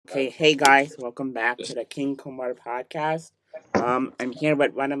Okay, hey guys, welcome back to the King Kumar podcast. I'm here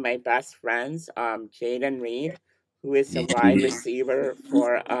with one of my best friends, Jaden Reed, who is a wide Yeah. receiver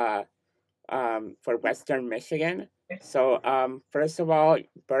for Western Michigan. So, first of all,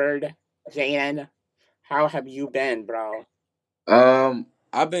 Bird, Jaden, how have you been, bro?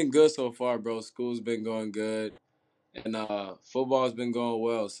 I've been good so far, bro. School's been going good, and football's been going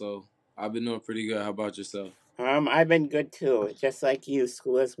well. So I've been doing pretty good. How about yourself? I've been good too. Just like you,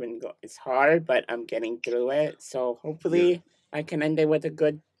 school has it's hard, but I'm getting through it. So Yeah. hopefully, I can end it with a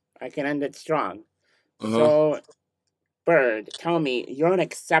good. I can end it strong. Uh huh. So Bird, tell me, you're an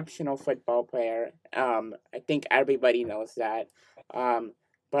exceptional football player. I think everybody knows that. Um,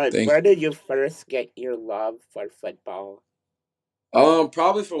 but Thank where you. did you first get your love for football?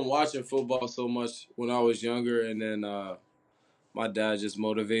 Probably from watching football so much when I was younger, and then my dad just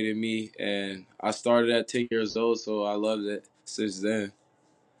motivated me, and I started at 10 years old, so I loved it since then.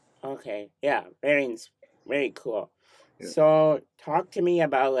 Okay, yeah, very cool. Yeah. So, talk to me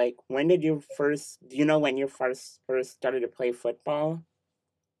about like when did you first? Do you know when you first started to play football?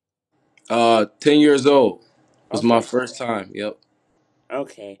 10 years old was my Okay, first time. Yep.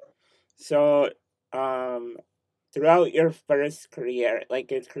 okay. So, um, throughout your first career,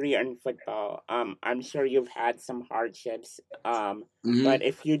 like your career in football, I'm sure you've had some hardships. Mm-hmm. But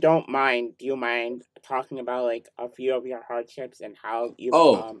if you don't mind, do you mind talking about like a few of your hardships and how you've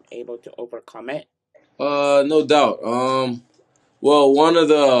Oh, able to overcome it? no doubt. Well, one of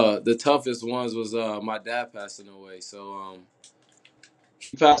the toughest ones was my dad passing away. So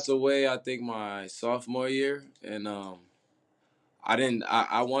he passed away I think my sophomore year, and I didn't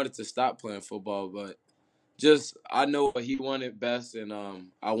I wanted to stop playing football, but just I know what he wanted best, and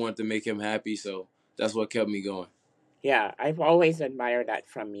I wanted to make him happy, so that's what kept me going. Yeah, I've always admired that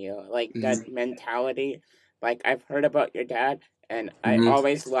from you, like that Hmm. mentality. Like I've heard about your dad, and I Hmm.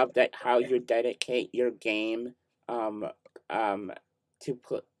 always love that how you dedicate your game, um, um, to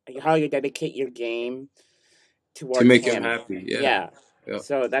put how you dedicate your game To towards make him him. happy, yeah. Yeah. Yep.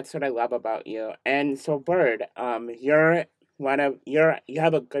 So that's what I love about you. And so Bird, you're you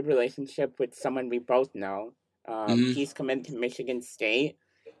have a good relationship with someone we both know. Hmm. He's coming to Michigan State,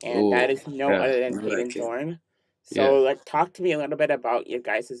 and Oh, that is no yeah, other I than know that Hayden kid. Thorne. Yeah. So like talk to me a little bit about your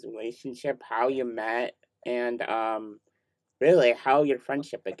guys' relationship, how you met, and really how your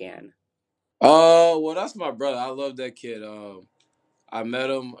friendship began. Well, that's my brother. I love that kid. I met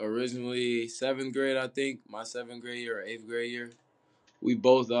him originally seventh grade, I think, my seventh grade year or eighth grade year. We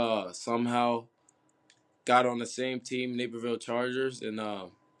both somehow got on the same team, Naperville Chargers, and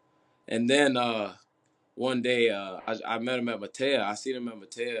then one day I met him at Matea. I seen him at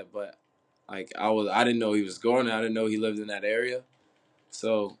Matea, but like I didn't know he was going there. I didn't know he lived in that area.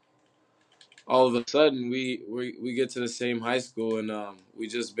 So all of a sudden we get to the same high school, and we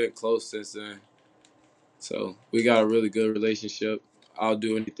just been close since then. So we got a really good relationship. I'll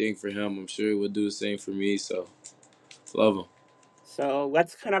do anything for him. I'm sure he would do the same for me. So love him. So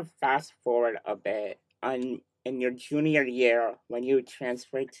let's kind of fast forward a bit. On in your junior year, when you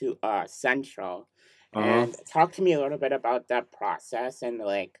transferred to Central, Uh and talk to me a little bit about that process and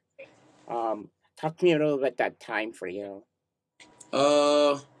like talk to me a little bit that time for you.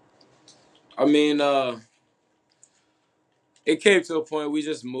 huh. I mean, it came to a point we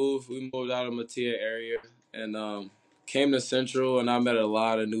just moved. We moved out of Matia area, and came to Central, and I met a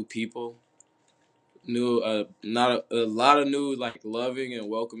lot of new people. New, not a lot of new, like loving and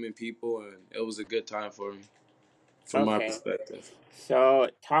welcoming people, and it was a good time for me, from my Okay, perspective. so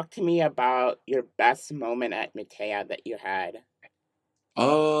talk to me about your best moment at Matea that you had.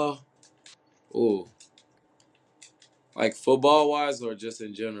 Uh, oh, like football wise, or just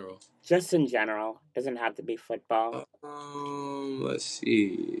in general. Just in general, doesn't have to be football. Let's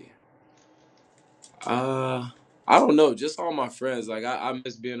see. Uh, I don't know. Just all my friends. Like I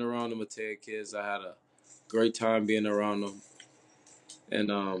miss being around the Matea kids. I had a great time being around them, and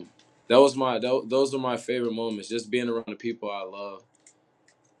that was those are my favorite moments. Just being around the people I love,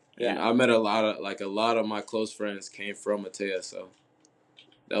 and Yeah. I met a lot of my close friends came from Matea, so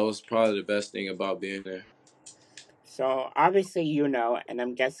that was probably the best thing about being there. So obviously, you know, and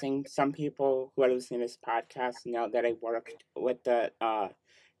I'm guessing some people who are listening to this podcast know that I worked with the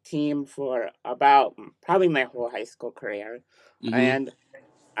team for about probably my whole high school career, Hmm. and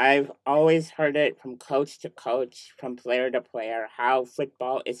I've always heard it from coach to coach, from player to player, how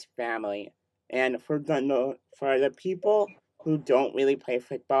football is family. And for the no, for the people who don't really play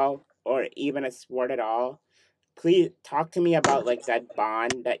football or even a sport at all, please talk to me about like that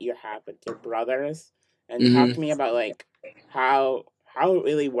bond that you have with your brothers, and talk Hmm. to me about like how it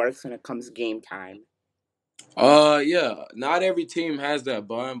really works when it comes game time. Yeah. Not every team has that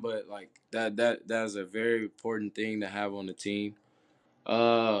bond, but like that's a very important thing to have on the team.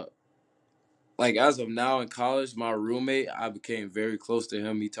 Uh, like as of now in college, my roommate, I became very close to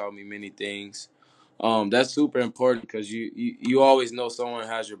him. He taught me many things. That's super important because you always know someone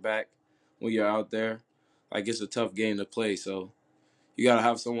has your back when you're out there. Like it's a tough game to play, so you gotta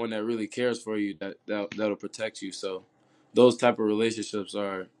have someone that really cares for you that'll protect you. So those type of relationships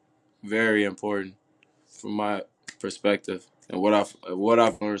are very important from my perspective and what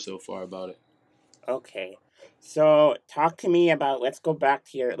I've learned so far about it. Okay. So talk to me about, let's go back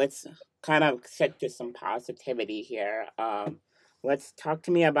to your, let's kind of set to some positivity here. Let's talk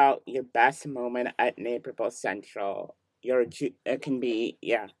to me about your best moment at Naperville Central. It can be,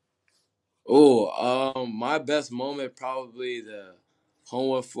 yeah, My best moment probably the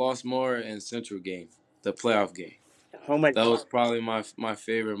Homewood Flossmoor and Central game, the playoff game. homework. That was probably my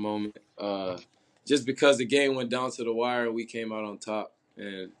favorite moment. Just because the game went down to the wire and we came out on top,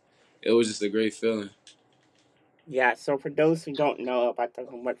 and it was just a great feeling. Yeah, so for those who don't know about the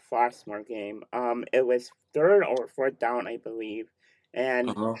homework Flossmoor game, it was third or fourth down, I believe, Uh and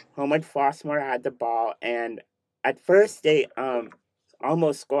huh. homework Flossmoor had the ball, and at first they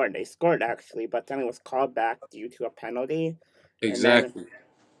almost scored. They scored actually, but then it was called back due to a penalty, and then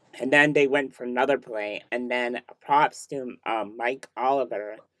Exactly. they went for another play, and then props to Mike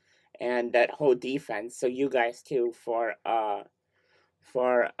Oliver and that whole defense. So you guys too for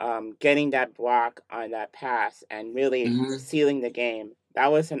getting that block on that pass and really Hmm. sealing the game.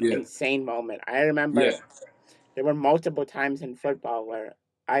 That was an Yeah. insane moment. I remember Yeah. there were multiple times in football where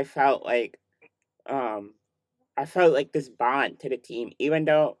I felt like um, I felt like this bond to the team, even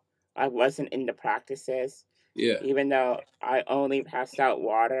though I wasn't in the practices, Yeah. even though I only passed out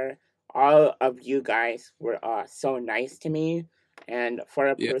water. All of you guys were so nice to me, and for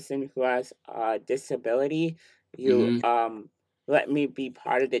a Yeah. person who has a disability, you Hmm. let me be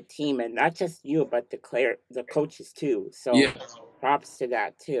part of the team, and not just you, but the coaches too. So Yeah. props to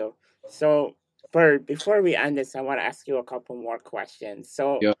that too. So, Bird, before we end this, I want to ask you a couple more questions.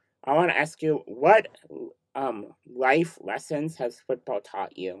 So, Yeah. I want to ask you, what life lessons has football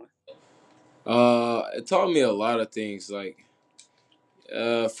taught you? It taught me a lot of things. Like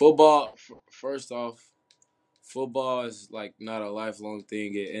football. First off, football is like not a lifelong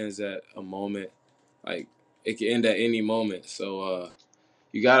thing. It ends at a moment. Like it can end at any moment. So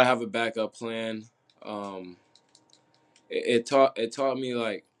you gotta have a backup plan. Um, it taught me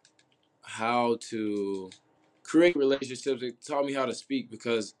like how to create relationships. It taught me how to speak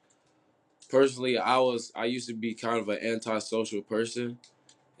because personally I used to be kind of an antisocial person,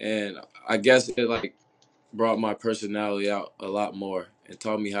 and I guess it like brought my personality out a lot more and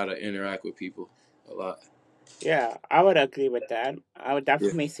taught me how to interact with people a lot. Yeah, I would agree with that. I would Yeah.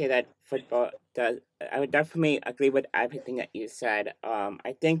 definitely say that football does. I would definitely agree with everything that you said.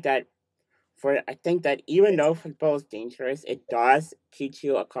 I think that even though football is dangerous, it does teach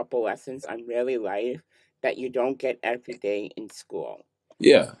you a couple lessons on really life that you don't get every day in school.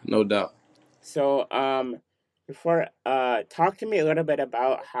 Yeah, no doubt. So, before talk to me a little bit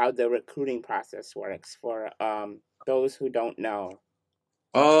about how the recruiting process works for those who don't know.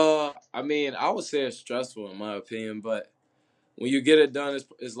 I mean, I would say it's stressful in my opinion, but when you get it done,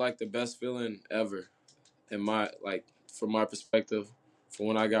 it's like the best feeling ever. In my like, from my perspective, from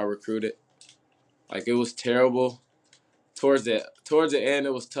when I got recruited, like it was terrible. Towards the end,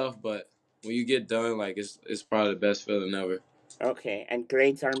 it was tough, but when you get done, like it's probably the best feeling ever. Okay, and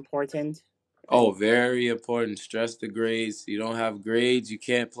grades are important. Oh, And very important. Stress the grades. You don't have grades, you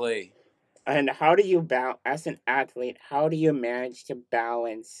can't play. how do you as an athlete? How do you manage to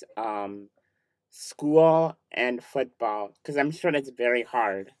balance school and football? Because I'm sure that's very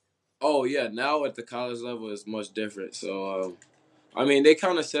hard. Oh yeah, now at the college level, it's much different. So I mean, they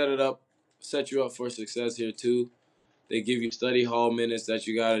kind of set you up for success here too. They give you study hall minutes that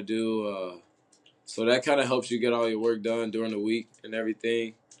you got to do. So that kind of helps you get all your work done during the week and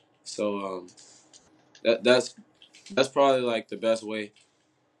everything. So that's probably like the best way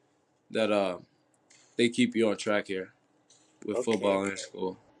that they keep you on track here with Okay. football in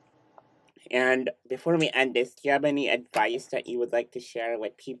school. And before we end this, do you have any advice that you would like to share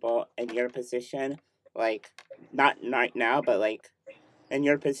with people in your position? Like, not right now, but like in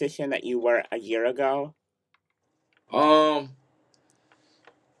your position that you were a year ago? Um,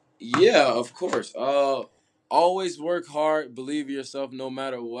 yeah, of course. Always work hard, believe in yourself no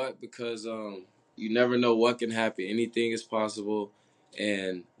matter what, because you never know what can happen. Anything is possible,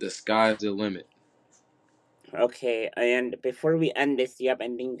 and the sky's the limit. Okay, and before we end this, do you have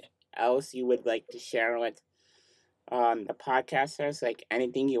anything else you would like to share with the podcasters? Like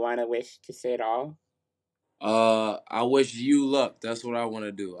anything you want to wish to say at all? I wish you luck. That's what I want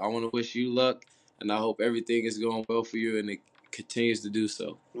to do. I want to wish you luck, and I hope everything is going well for you, and it continues to do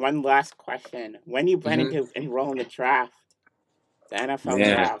so. One last question: when are you planning Hmm. to enroll in the draft, the NFL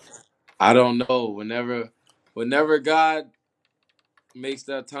Man, draft? I don't know. Whenever God makes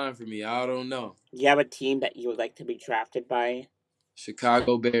that time for me, I don't know. Do you have a team that you would like to be drafted by?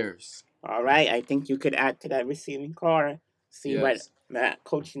 Chicago Bears. All right, I think you could add to that receiving core. See what Yes.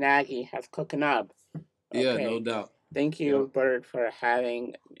 Coach Nagy has cooking up. Yeah, no Okay. doubt. Thank Yep. you, Bert, for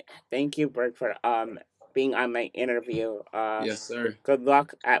having. Thank you, Bert, for being on my interview. Yes, sir. Good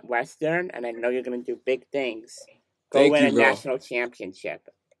luck at Western, and I know you're gonna do big things. Go Thank win a you, bro. national championship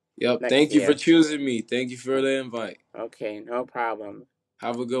Yep. next Thank you for year. choosing me. Thank you for the invite. Okay, no problem.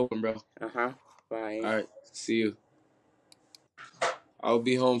 Have a good one, bro. Bye. All right. See you. I'll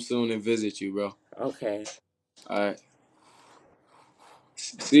be home soon and visit you, bro. Okay. All right.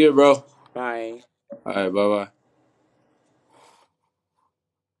 See you, bro. Bye. All right. Bye bye.